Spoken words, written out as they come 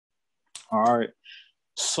All right.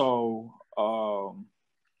 So,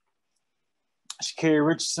 Sha'Carri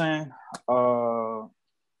Richardson,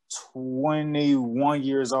 21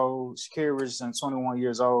 years old. Sha'Carri Richardson, 21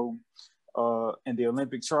 years old. In the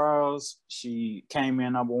Olympic trials, she came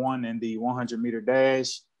in number one in the 100-meter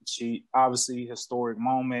dash. She obviously historic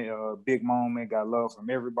moment, big moment, got love from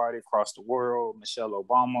everybody across the world. Michelle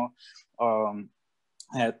Obama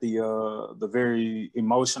had the very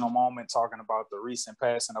emotional moment talking about the recent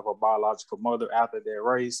passing of her biological mother after that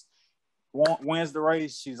race. Wins the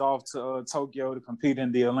race. She's off to Tokyo to compete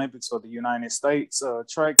in the Olympics for the United States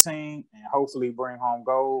track team and hopefully bring home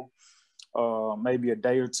gold. Maybe a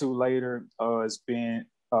day or two later,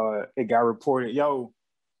 it got reported,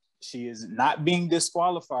 she is not being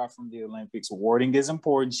disqualified from the Olympics. Wording is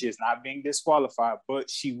important. She is not being disqualified, but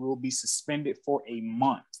she will be suspended for a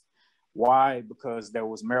month. Why? Because there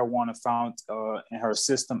was marijuana found in her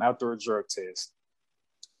system after a drug test.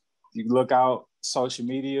 If you look out social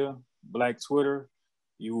media, Black Twitter,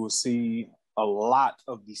 you will see a lot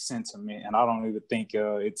of the sentiment, and I don't even think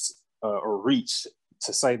it's a reach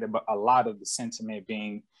to say that, but a lot of the sentiment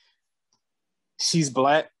being, she's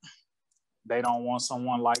Black. They don't want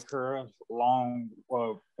someone like her, long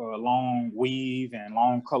weave and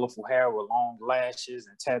long colorful hair with long lashes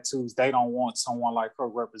and tattoos. They don't want someone like her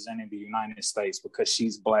representing the United States because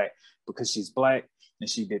she's Black. Because she's Black and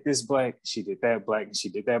she did this Black, she did that Black, and she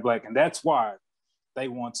did that Black. And that's why they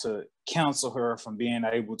want to cancel her from being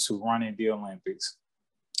able to run in the Olympics.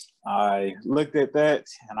 I looked at that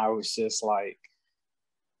and I was just like,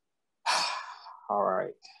 all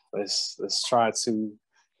right, let's try to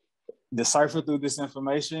decipher through this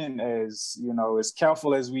information as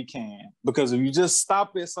careful as we can. Because if you just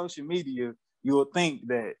stop at social media, you'll think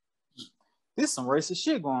that there's some racist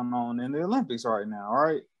shit going on in the Olympics right now,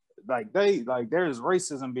 right? There's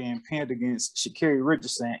racism being pinned against Sha'Carri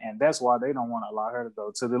Richardson, and that's why they don't want to allow her to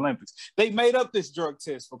go to the Olympics. They made up this drug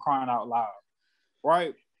test, for crying out loud,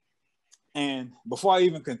 right? And before I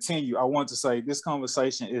even continue, I want to say this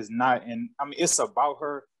conversation is not it's about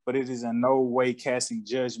her, but it is in no way casting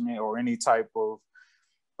judgment or any type of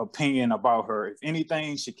opinion about her. If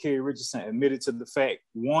anything, Sha'Carri Richardson admitted to the fact,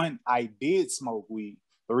 one, I did smoke weed.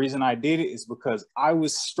 The reason I did it is because I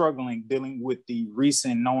was struggling dealing with the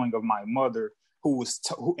recent knowing of my mother,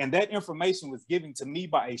 and that information was given to me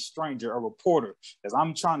by a stranger, a reporter, as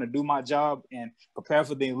I'm trying to do my job and prepare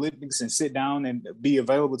for the Olympics and sit down and be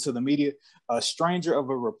available to the media. A stranger of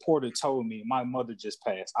a reporter told me my mother just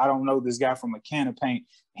passed. I don't know this guy from a can of paint.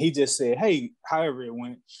 He just said, hey, however it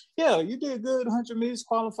went, yeah, you did good, 100 meters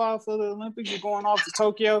qualified for the Olympics, you're going off to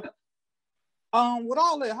Tokyo. With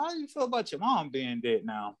all that, how do you feel about your mom being dead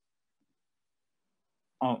now?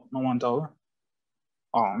 Oh, no one told her?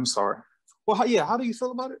 Oh, I'm sorry. Well, how do you feel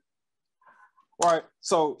about it? All right,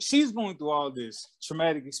 so she's going through all this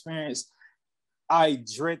traumatic experience. I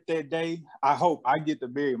dread that day. I hope I get to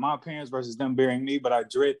bury my parents versus them burying me, but I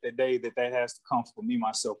dread the day that has to come for me,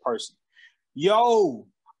 myself, personally. Yo,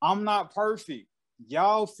 I'm not perfect.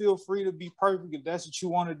 Y'all feel free to be perfect if that's what you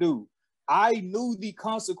want to do. I knew the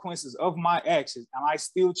consequences of my actions, and I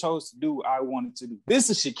still chose to do what I wanted to do. This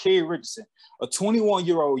is Sha'Carri Richardson, a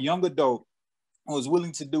 21-year-old young adult who is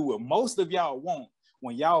willing to do what most of y'all won't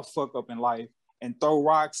when y'all fuck up in life and throw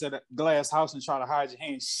rocks at a glass house and try to hide your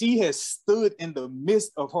hands. She has stood in the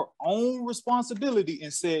midst of her own responsibility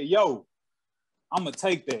and said, yo, I'm going to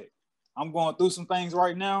take that. I'm going through some things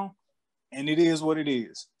right now, and it is what it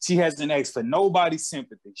is. She hasn't asked for nobody's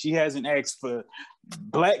sympathy. She hasn't asked for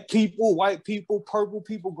Black people, white people, purple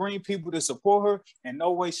people, green people to support her in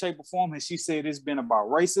no way, shape, or form. And she said it's been about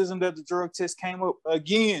racism that the drug test came up.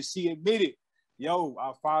 Again, she admitted, yo,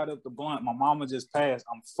 I fired up the blunt. My mama just passed.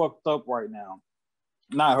 I'm fucked up right now.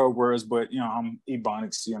 Not her words, but, I'm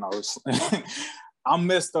Ebonics, I'm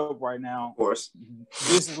messed up right now. Of course.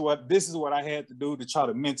 This is what I had to do to try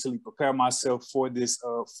to mentally prepare myself for this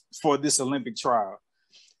Olympic trial.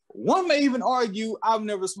 One may even argue, I've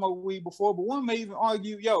never smoked weed before, but one may even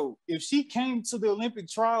argue, yo, if she came to the Olympic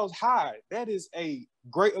trials high, that is a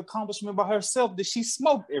great accomplishment by herself that she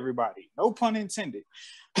smoked everybody. No pun intended.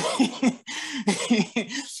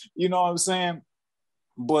 You know what I'm saying?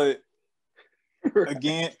 But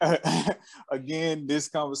again, this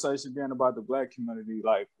conversation being about the Black community,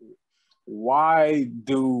 like, why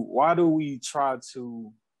do we try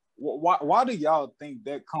to? Why do y'all think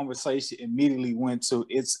that conversation immediately went to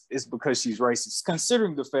it's because she's racist?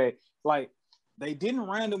 Considering the fact, like, they didn't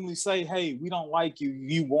randomly say, hey, we don't like you,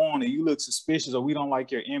 you won, and you look suspicious, or we don't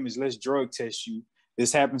like your image, let's drug test you.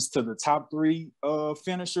 This happens to the top 3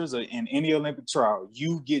 finishers in any Olympic trial.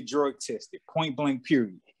 You get drug tested, point blank,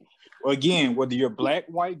 period. again, whether you're black,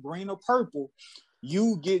 white, green, or purple,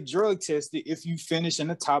 you get drug tested if you finish in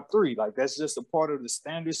the top 3. Like, that's just a part of the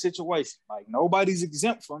standard situation. Like, nobody's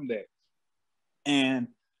exempt from that. And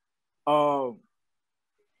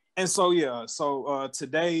so yeah, so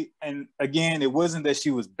today, and again, it wasn't that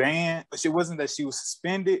she was banned, it wasn't that she was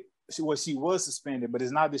suspended. She was suspended, but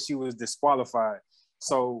it's not that she was disqualified.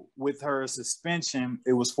 So with her suspension,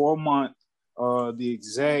 it was for a month. The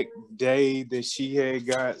exact day that she had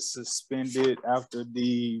got suspended after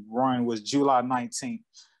the run was July 19th.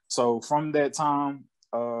 So from that time,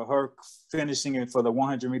 her finishing it for the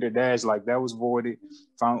 100-meter dash, like, that was voided,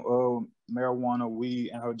 found marijuana,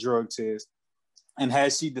 weed, and her drug test. And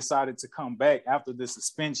had she decided to come back after the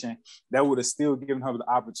suspension, that would have still given her the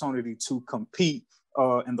opportunity to compete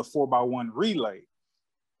in the 4x1 relay.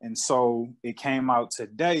 And so it came out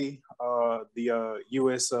today, the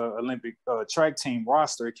U.S. Olympic track team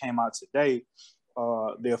roster, it came out today,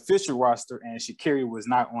 the official roster, and Sha'Carri was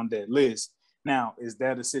not on that list. Now, is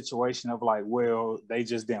that a situation of like, well, they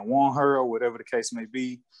just didn't want her, or whatever the case may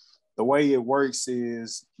be? The way it works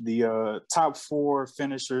is the top 4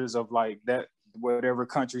 finishers of like that, whatever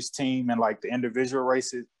country's team, and like the individual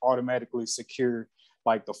races automatically secure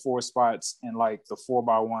like the 4 spots in like the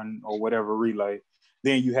 4x1 or whatever relay.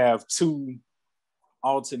 Then you have 2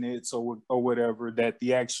 alternates or whatever that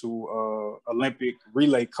the actual Olympic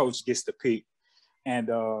relay coach gets to pick. And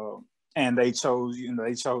they chose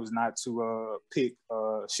not to pick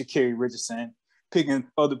Sha'Carri Richardson, picking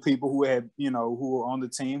other people who had, who were on the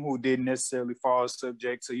team who didn't necessarily fall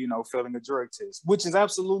subject to, failing a drug test, which is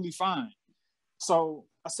absolutely fine. So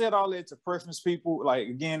I said all that to preference people. Like,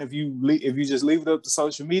 again, if you just leave it up to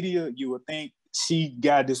social media, you would think she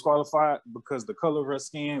got disqualified because the color of her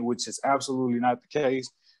skin, which is absolutely not the case.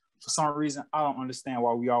 For some reason, I don't understand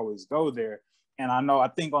why we always go there. And I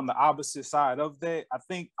think on the opposite side of that, I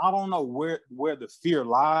don't know where the fear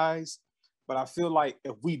lies, but I feel like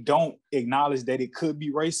if we don't acknowledge that it could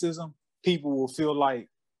be racism, people will feel like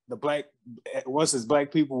black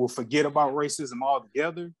people will forget about racism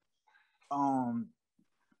altogether.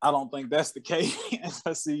 I don't think that's the case.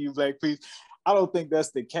 I see you, black people. I don't think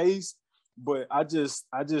that's the case, but I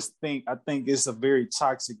think it's a very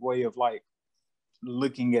toxic way of like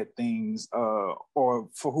looking at things, or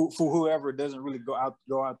for whoever doesn't really go out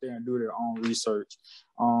there and do their own research.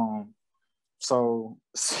 So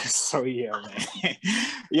yeah, man.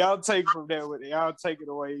 Y'all take from there with it. Y'all take it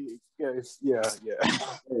away. Yeah.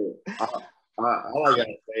 All I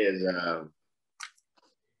gotta say is,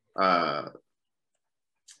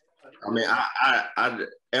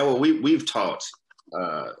 we've talked.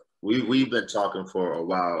 We've been talking for a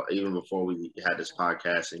while, even before we had this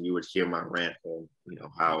podcast, and you would hear my rant on,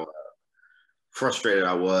 how frustrated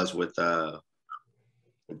I was with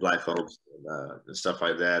black folks and stuff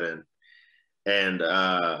like that,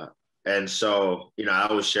 and so I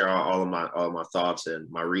always share all of my thoughts and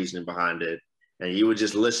my reasoning behind it, and you would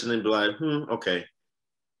just listen and be like, okay,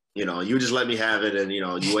 you would just let me have it, and you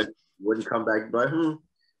wouldn't come back and be like,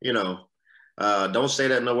 don't say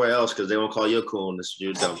that nowhere else because they won't call you a coon. This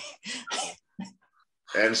dude dumb.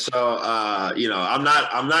 And so I'm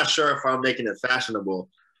not sure if I'm making it fashionable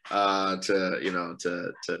to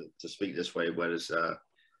speak this way, but it's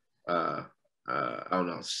I don't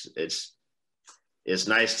know. It's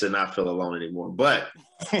nice to not feel alone anymore. But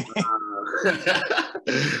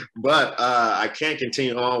I can't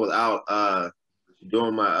continue on without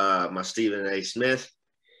doing my Stephen A. Smith.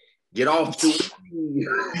 Get off to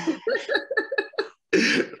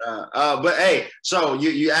but hey, so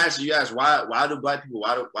you asked why do black people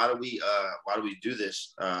why do we do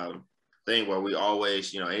this thing where we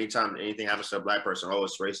always anytime anything happens to a black person, oh,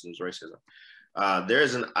 it's racism.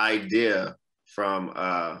 There's an idea from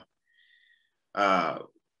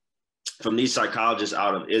these psychologists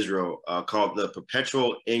out of Israel called the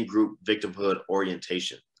perpetual in-group victimhood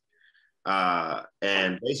orientation,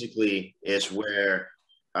 and basically it's where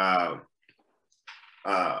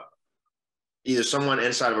either someone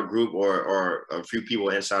inside of a group or a few people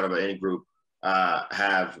inside of any group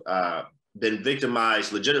have been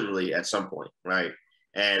victimized legitimately at some point, right?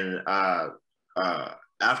 And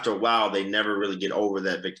after a while, they never really get over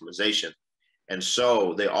that victimization. And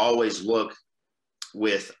so they always look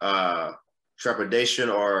with trepidation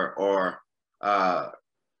or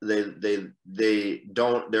they're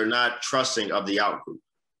not trusting of the outgroup,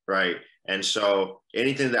 right? And so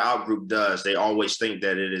anything the outgroup does, they always think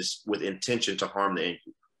that it is with intention to harm the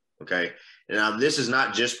in-group, okay? And now this is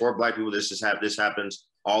not just for black people. This happens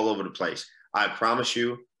all over the place. I promise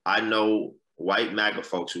you, I know white MAGA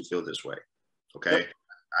folks who feel this way, okay?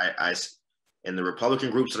 I in the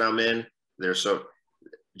Republican groups that I'm in,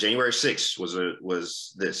 January 6th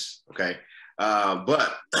was this, okay?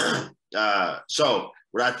 But so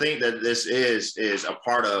what I think that this is a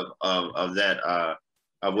part of that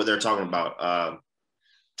of what they're talking about,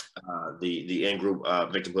 the in-group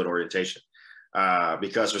victimhood orientation,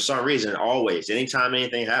 because for some reason, always, anytime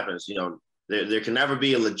anything happens, you know, there can never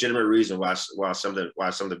be a legitimate reason why something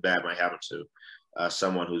bad might happen to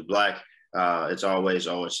someone who's Black. It's always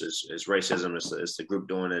it's racism. It's the group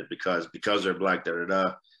doing it because they're Black.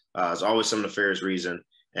 It's always some nefarious reason,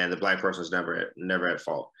 and the Black person is never at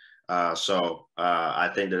fault. So I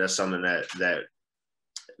think that's something that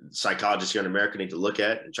psychologists here in America need to look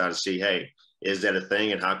at and try to see, hey, is that a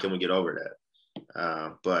thing, and how can we get over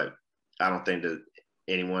that? But I don't think that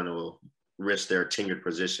anyone will risk their tenured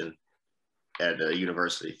position at a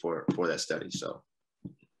university for that study. So,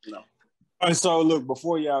 no. And so, look,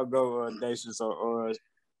 before y'all go, Dacius or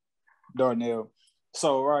Darnell.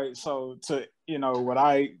 So, right. So, to, you know, what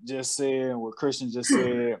I just said and what Christian just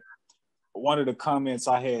said, one of the comments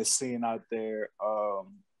I had seen out there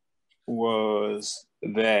was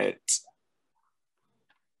that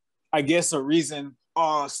I guess a reason,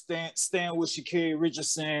 stand with Sha'Carri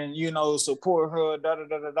Richardson, you know, support her,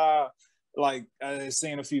 da-da-da-da-da. Like, I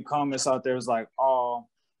seen a few comments out there. It's like, oh,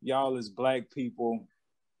 y'all as Black people,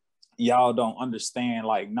 y'all don't understand,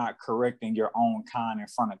 like, not correcting your own kind in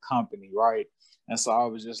front of company, right? And so I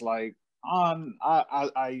was just like,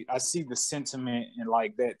 I see the sentiment and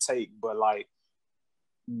like that take, but like,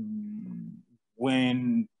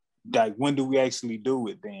 when do we actually do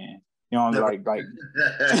it then? You know, never. like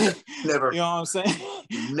Never. You know what I'm saying?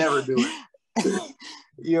 Never do it.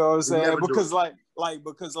 You know what I'm saying? Never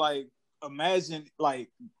Because like imagine, like,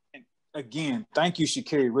 again, thank you,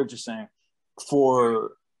 Sha'Carri Richardson,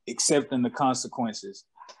 for accepting the consequences.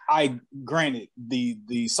 I granted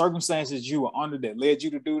the circumstances you were under that led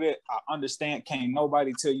you to do that. I understand. Can't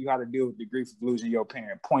nobody tell you how to deal with the grief of losing your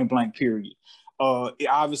parent. Point blank. Period. It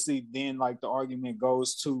obviously then like the argument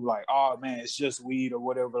goes to like, oh man, it's just weed or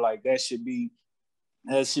whatever. Like that should be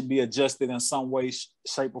adjusted in some way,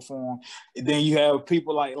 shape, or form. And then you have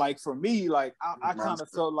people like for me, like I kind of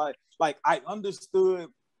felt like I understood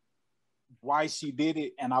why she did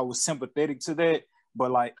it, and I was sympathetic to that. But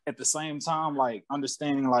like at the same time, like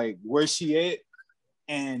understanding like where she at,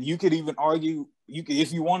 and you could even argue,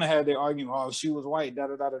 if you want to have that argument, oh, she was white, da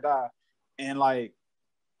da da da da, and like,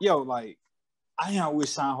 yo, like I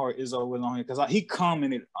wish Sha'Carri Izzo was on here because he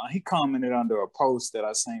commented under a post that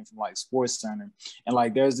I seen from like Sports Center, and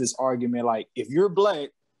like there's this argument like if you're Black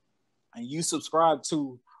and you subscribe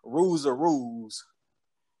to rules are rules,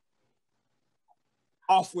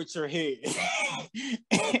 off with your head.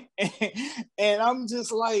 and I'm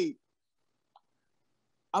just like,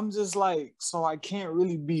 so I can't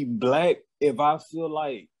really be Black if I feel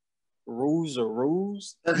like rules are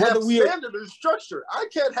rules. And have standard and structure. I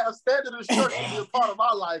can't have standard and structure be a part of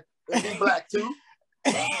my life and be Black too.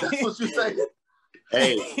 That's what you're saying.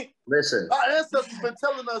 Hey, listen. Our ancestors have been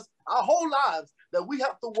telling us our whole lives that we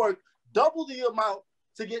have to work double the amount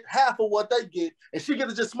to get half of what they get, and she get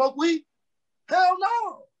to just smoke weed? Hell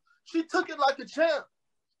no. She took it like a champ.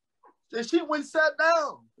 And she went and sat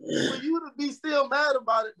down. For you to be still mad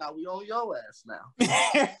about it, now we on your ass now.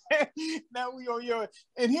 Now we on your ass.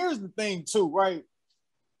 And here's the thing too, right?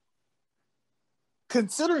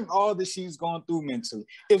 Considering all that she's gone through mentally,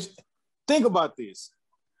 think about this.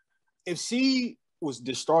 If she was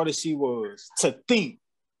distraught as she was, to think,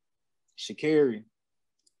 Sha'Carri,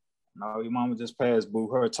 no, your mama just passed, boo,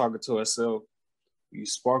 her talking to herself. You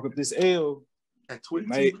spark up this L. At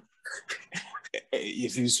 22.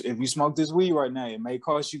 If you smoke this weed right now, it may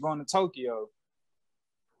cost you going to Tokyo.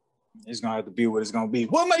 It's gonna have to be what it's gonna be.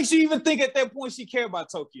 What makes you even think at that point she cared about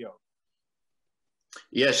Tokyo?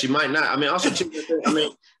 Yeah, she might not. I mean, also,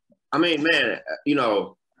 I mean, man, you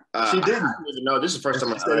know, she didn't. I don't even know. This is the first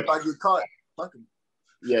time I said if I get caught, fuck him.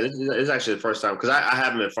 Yeah, this is actually the first time because I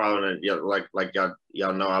haven't been following it. You know, like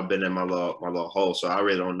y'all know, I've been in my little hole, so I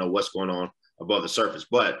really don't know what's going on above the surface.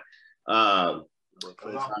 But the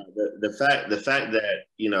fact that,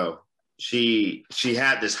 you know, she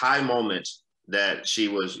had this high moment that she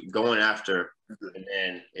was going after, and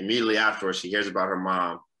then immediately afterwards she hears about her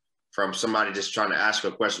mom from somebody just trying to ask her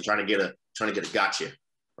a question, trying to get a gotcha,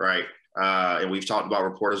 right? And we've talked about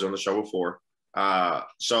reporters on the show before.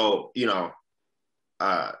 So, you know,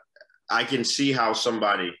 I can see how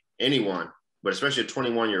anyone, but especially a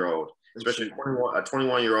 21-year-old, especially a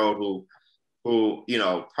 21-year-old who, you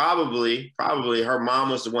know, probably her mom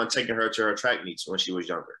was the one taking her to her track meets when she was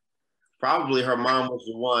younger. Probably her mom was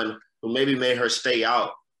the one who maybe made her stay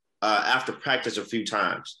out after practice a few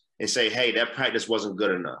times and say, hey, that practice wasn't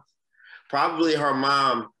good enough. probably her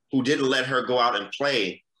mom who didn't let her go out and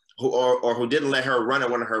play, or who didn't let her run at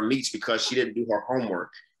one of her meets because she didn't do her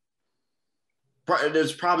homework.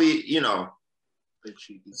 There's probably, you know,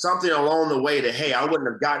 something along the way that, hey, I wouldn't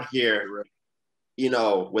have got here, you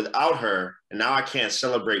know, without her, and now I can't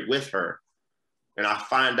celebrate with her. And I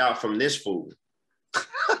find out from this fool.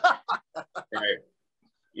 Right?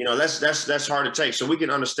 You know, that's hard to take. So we can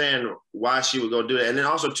understand why she would go do that. And then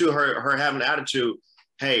also too, her having the attitude,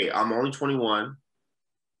 hey, I'm only 21.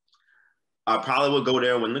 I probably would go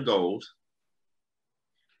there and win the gold.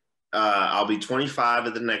 I'll be 25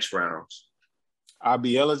 at the next rounds. I'll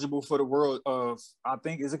be eligible for the world of, I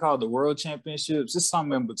think, is it called the World Championships? It's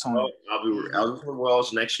something in between. I'll be eligible for the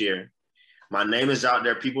Worlds next year. My name is out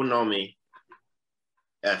there. People know me.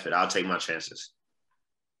 F it. I'll take my chances.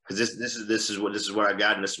 Because this is what I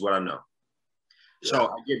got, and this is what I know. Yeah. So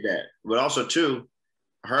I get that. But also too,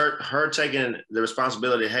 her taking the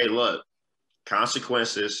responsibility, hey, look,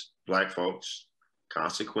 consequences, Black folks,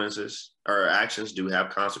 consequences, or actions do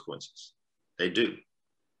have consequences. They do.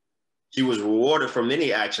 She was rewarded for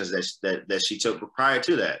many actions that she took prior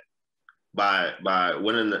to that by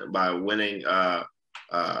winning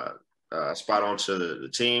spot onto the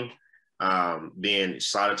team, being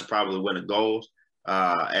slotted to probably win a gold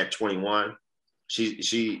at 21.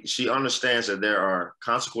 She understands that there are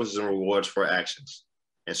consequences and rewards for actions,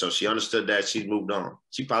 and so she understood that. She's moved on.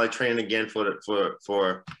 She probably trained again for the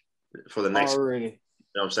next. Already, you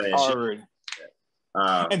know what I'm saying? Already.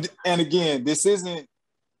 And again, this isn't.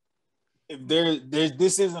 If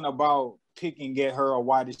this isn't about picking at her or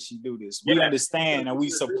why did she do this. We understand and we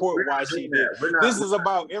support why she did. This is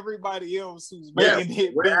about everybody else who's making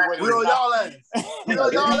it. We on y'all ass. We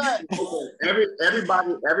on y'all ass.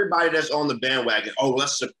 Everybody that's on the bandwagon. Oh,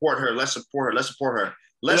 let's support her. Let's support her. Let's support her.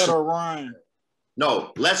 Let her run.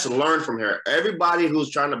 No, let's learn from her. Everybody who's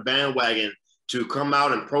trying to bandwagon to come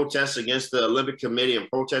out and protest against the Olympic Committee and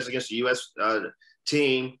protest against the U.S.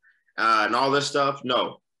 Team and all this stuff.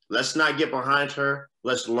 No. Let's not get behind her.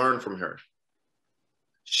 Let's learn from her.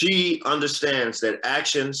 She understands that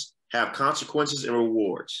actions have consequences and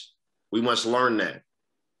rewards. We must learn that,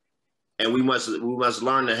 and we must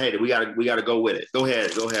learn that. Hey, we gotta go with it. Go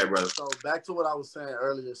ahead, brother. So back to what I was saying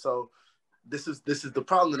earlier. So this is the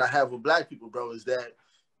problem that I have with Black people, bro. Is that,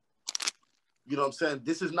 you know what I'm saying?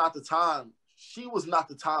 This is not the time. She was not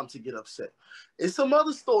the time to get upset. It's some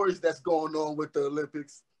other stories that's going on with the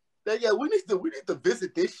Olympics. That, yeah, we need to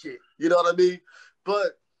visit this shit. You know what I mean?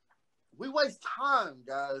 But we waste time,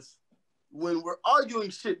 guys, when we're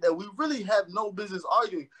arguing shit that we really have no business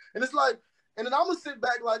arguing. And it's like, and then I'm gonna sit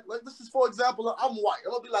back like this is, for example, I'm white.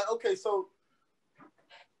 I'm gonna be like, okay, so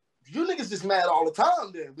you niggas just mad all the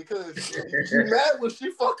time then, because you mad when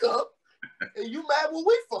she fuck up and you mad when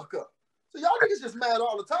we fuck up. So y'all niggas just mad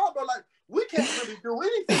all the time, bro. Like, we can't really do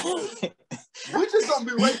anything. We just gonna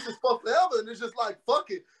be racist for forever, and it's just like,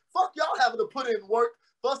 fuck it. Fuck y'all having to put in work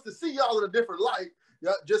for us to see y'all in a different light.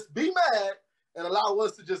 Y'all just be mad and allow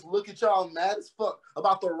us to just look at y'all mad as fuck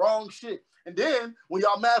about the wrong shit. And then when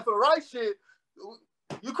y'all mad for the right shit,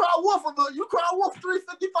 you cry wolf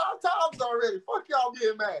 355 times already. Fuck y'all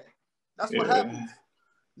being mad. That's what happens.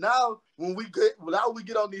 Now when we get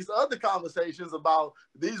on these other conversations about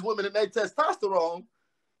these women and their testosterone,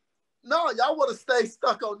 no, y'all want to stay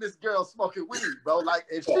stuck on this girl smoking weed, bro. Like,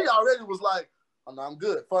 and she already was like, oh, no, I'm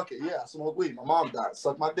good. Fuck it. Yeah, I smoke weed. My mom died.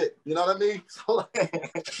 Suck my dick. You know what I mean? So,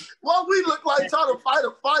 like, what we look like trying to fight a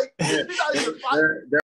fight. She's not even fighting.